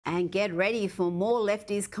And get ready for more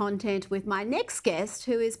leftist content with my next guest,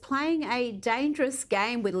 who is playing a dangerous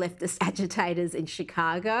game with leftist agitators in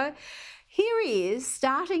Chicago. Here he is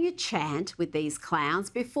starting a chant with these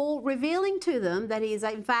clowns before revealing to them that he is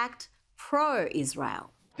in fact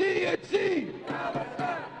pro-Israel. DNC!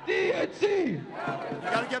 DNC! You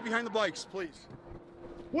gotta get behind the bikes, please.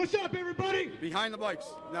 What's up, everybody? Behind the bikes,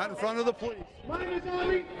 not in front of the police. My name is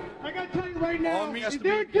Ami. I gotta tell you right now, Ami has is to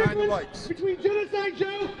there a be behind the difference bikes. between Genocide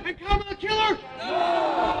Joe and Kamala Killer? No!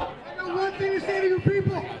 I got one thing to say to you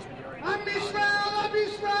people. I'm Israel, I'm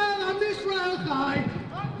Israel, I'm Israel, Chai.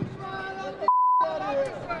 I'm Israel, I'm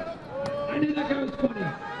Israel. I knew that guy was funny.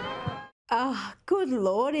 Oh, good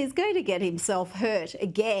Lord, he's going to get himself hurt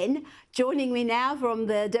again. Joining me now from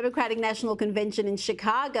the Democratic National Convention in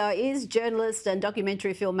Chicago is journalist and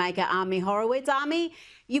documentary filmmaker Ami Horowitz. Ami,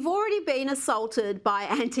 you've already been assaulted by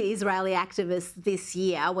anti-Israeli activists this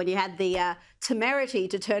year when you had the temerity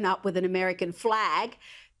to turn up with an American flag.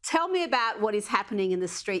 Tell me about what is happening in the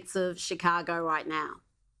streets of Chicago right now.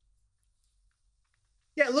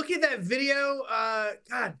 Yeah, looking at that video,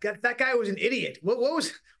 God, that guy was an idiot. What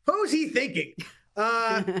was he thinking?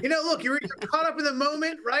 Look, you're caught up in the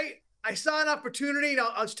moment, right? I saw an opportunity, and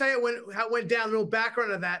I'll just tell you how it went down, a little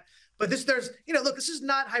background of that. But this is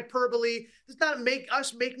not hyperbole. This is not making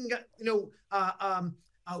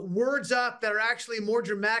words up that are actually more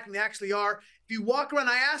dramatic than they actually are. If you walk around,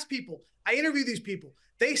 I interview these people.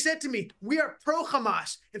 They said to me, "We are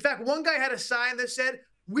pro-Hamas." In fact, one guy had a sign that said,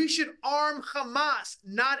 "We should arm Hamas,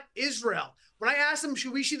 not Israel." When I asked them,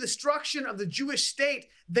 should we see the destruction of the Jewish state,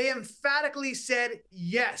 they emphatically said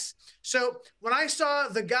yes. So when I saw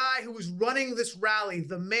the guy who was running this rally,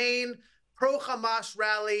 the main pro-Hamas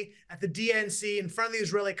rally at the DNC in front of the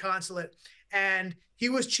Israeli consulate, and he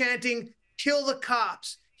was chanting, "Kill the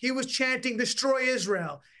cops." He was chanting, "Destroy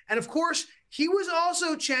Israel." And of course, he was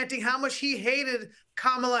also chanting how much he hated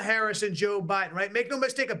Kamala Harris and Joe Biden, right? Make no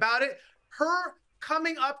mistake about it. Her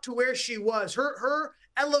coming up to where she was, her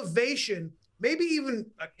elevation, maybe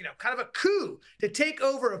even kind of a coup to take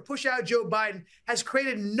over and push out Joe Biden, has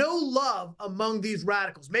created no love among these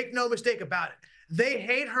radicals. Make no mistake about it. They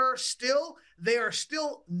hate her still. They are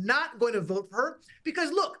still not going to vote for her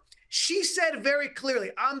because, look, she said very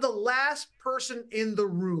clearly, "I'm the last person in the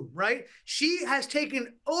room," right? She has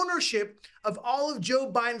taken ownership of all of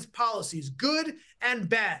Joe Biden's policies, good and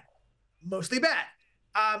bad, mostly bad.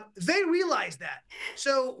 They realize that.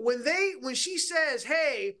 So when she says,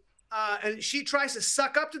 "Hey," and she tries to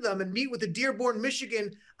suck up to them and meet with the Dearborn,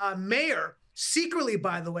 Michigan mayor secretly,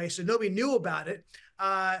 by the way, so nobody knew about it.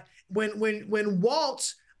 When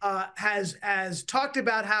Waltz has talked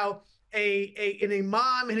about how an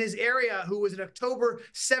imam in his area who was an October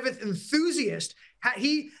 7th enthusiast,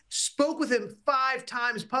 he spoke with him 5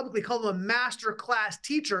 times publicly, called him a master class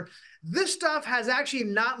teacher. This stuff has actually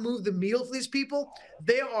not moved the needle for these people.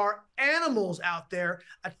 There are animals out there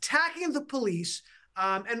attacking the police.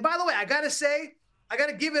 And by the way, I got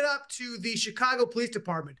to give it up to the Chicago Police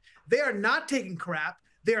Department. They are not taking crap.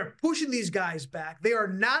 They are pushing these guys back. They are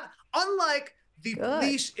not, unlike the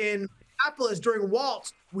police in Minneapolis during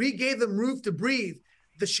Waltz, we gave them room to breathe.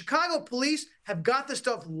 The Chicago police have got this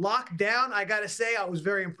stuff locked down. I got to say, I was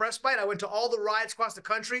very impressed by it. I went to all the riots across the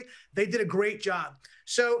country. They did a great job.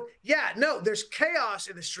 So, yeah, no, there's chaos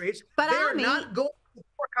in the streets. But they are not going to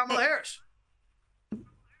support Kamala Harris.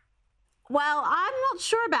 Well, I'm not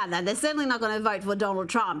sure about that. They're certainly not going to vote for Donald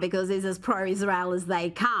Trump because he's as pro-Israel as they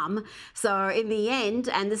come. So in the end,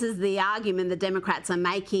 and this is the argument the Democrats are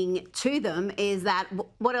making to them, is that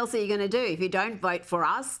what else are you going to do? If you don't vote for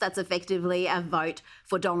us, that's effectively a vote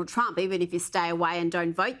for Donald Trump, even if you stay away and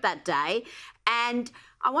don't vote that day. And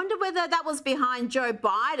I wonder whether that was behind Joe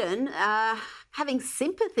Biden having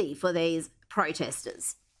sympathy for these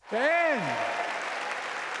protesters.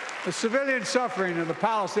 The civilian suffering of the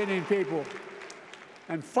Palestinian people,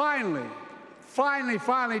 and finally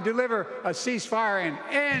deliver a ceasefire and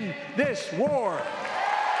end this war.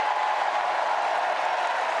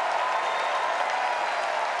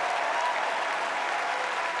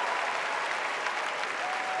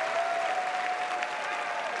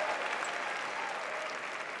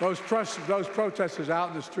 Those protesters out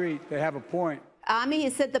in the street, they have a point. Ami, you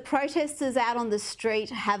said the protesters out on the street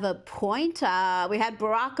have a point. We had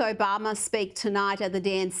Barack Obama speak tonight at the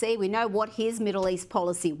DNC. We know what his Middle East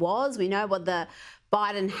policy was. We know what the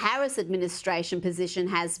Biden-Harris administration position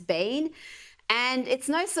has been. And it's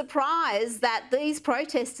no surprise that these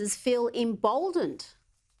protesters feel emboldened.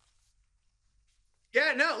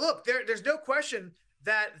 Yeah, no, look, there's no question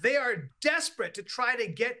that they are desperate to try to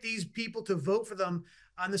get these people to vote for them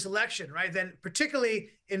on this election, right? Then particularly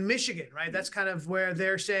in Michigan, right? That's kind of where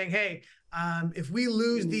they're saying, hey, if we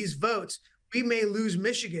lose these votes, we may lose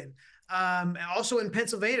Michigan. Also in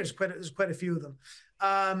Pennsylvania, there's quite a few of them.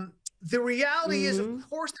 The reality is, of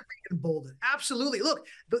course, they're being emboldened. Absolutely. Look,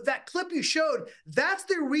 that clip you showed, that's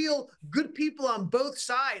the real good people on both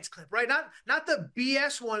sides clip, right? Not the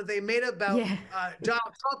BS one they made about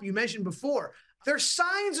Donald Trump you mentioned before. Their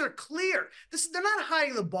signs are clear. They're not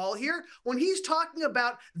hiding the ball here. When he's talking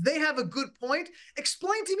about they have a good point,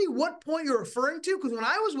 explain to me what point you're referring to, because when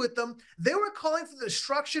I was with them, they were calling for the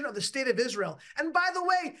destruction of the state of Israel. And by the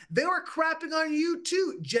way, they were crapping on you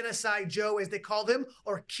too, Genocide Joe, as they called him,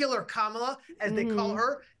 or Killer Kamala, as they call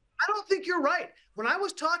her. I don't think you're right. When I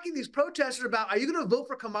was talking to these protesters about, are you going to vote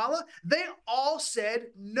for Kamala? They all said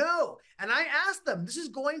no. And I asked them,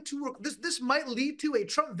 this might lead to a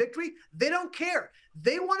Trump victory. They don't care.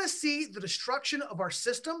 They want to see the destruction of our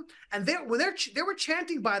system. And they were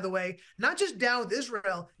chanting, by the way, not just down with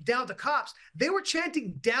Israel, down with the cops. They were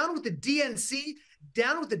chanting down with the DNC,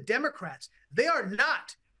 down with the Democrats. They are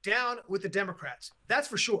not down with the Democrats. That's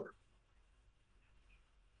for sure.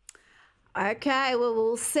 Okay, well,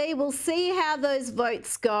 we'll see. We'll see how those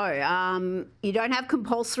votes go. You don't have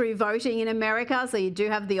compulsory voting in America, so you do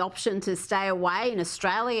have the option to stay away. In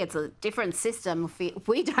Australia, it's a different system. If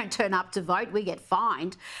we don't turn up to vote, we get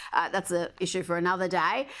fined. That's an issue for another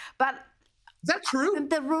day. But is that true?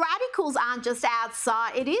 The radicals aren't just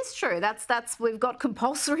outside. It is true. We've got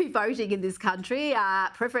compulsory voting in this country,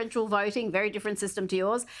 preferential voting, very different system to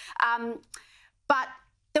yours. But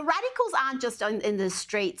the radicals aren't just in the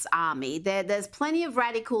streets, Ami. There's plenty of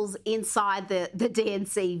radicals inside the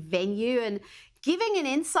DNC venue, and giving an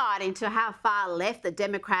insight into how far left the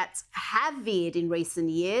Democrats have veered in recent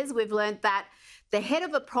years, we've learned that the head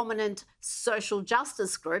of a prominent social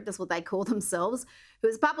justice group, that's what they call themselves, who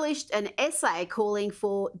has published an essay calling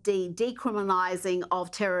for the decriminalising of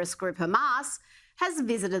terrorist group Hamas, has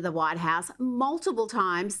visited the White House multiple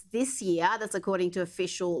times this year. That's according to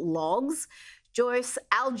official logs. Joyce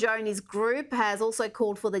Al-Joni's group has also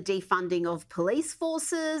called for the defunding of police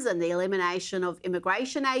forces and the elimination of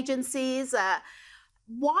immigration agencies.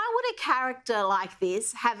 Why would a character like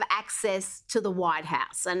this have access to the White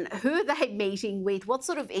House? And who are they meeting with? What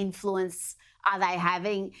sort of influence are they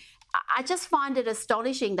having? I just find it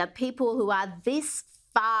astonishing that people who are this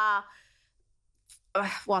far,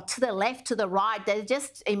 to the left, to the right, they're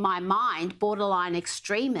just, in my mind, borderline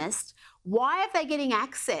extremist. Why are they getting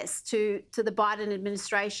access to the Biden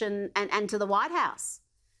administration and to the White House?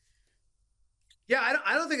 Yeah,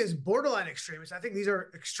 I don't think it's borderline extremists. I think these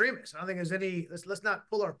are extremists. I don't think there's any. Let's not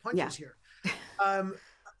pull our punches here.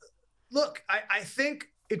 Look, I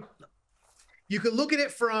think you could look at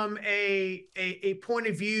it from a point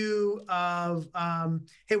of view of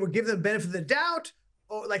hey, we're giving them the benefit of the doubt.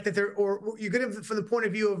 Or like that, or you get it from the point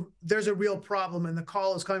of view of there's a real problem and the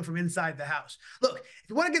call is coming from inside the house. Look, if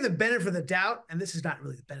you want to give the benefit of the doubt, and this is not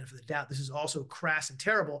really the benefit of the doubt, this is also crass and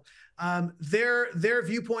terrible. Their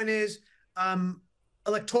viewpoint is purely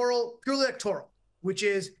electoral, which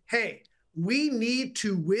is, hey, we need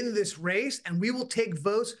to win this race, and we will take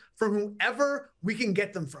votes from whoever we can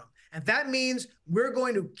get them from, and that means we're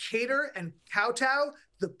going to cater and kowtow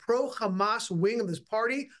the pro-Hamas wing of this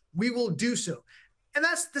party. We will do so. And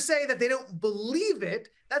that's to say that they don't believe it.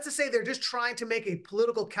 That's to say they're just trying to make a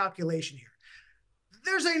political calculation here.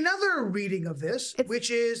 There's another reading of this, which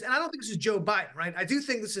is, and I don't think this is Joe Biden, right? I do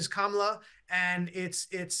think this is Kamala, and it's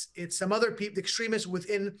some other people, extremists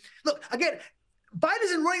within. Look, again, Biden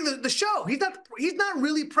isn't running the show. He's not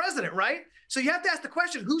really president, right? So you have to ask the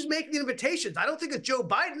question, who's making the invitations? I don't think it's Joe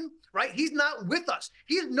Biden, right? He's not with us.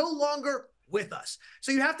 He is no longer with us.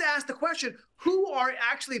 So you have to ask the question, who are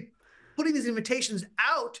actually putting these invitations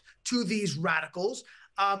out to these radicals,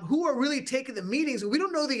 who are really taking the meetings, and we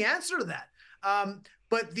don't know the answer to that.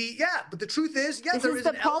 But the truth is, this is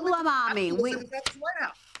the problem, Ami.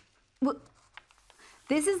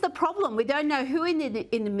 This is the problem. We don't know who in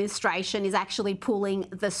the administration is actually pulling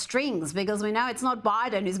the strings, because we know it's not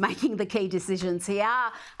Biden who's making the key decisions here.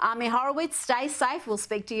 Ami Horowitz, stay safe. We'll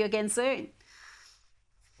speak to you again soon.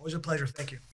 Always a pleasure. Thank you.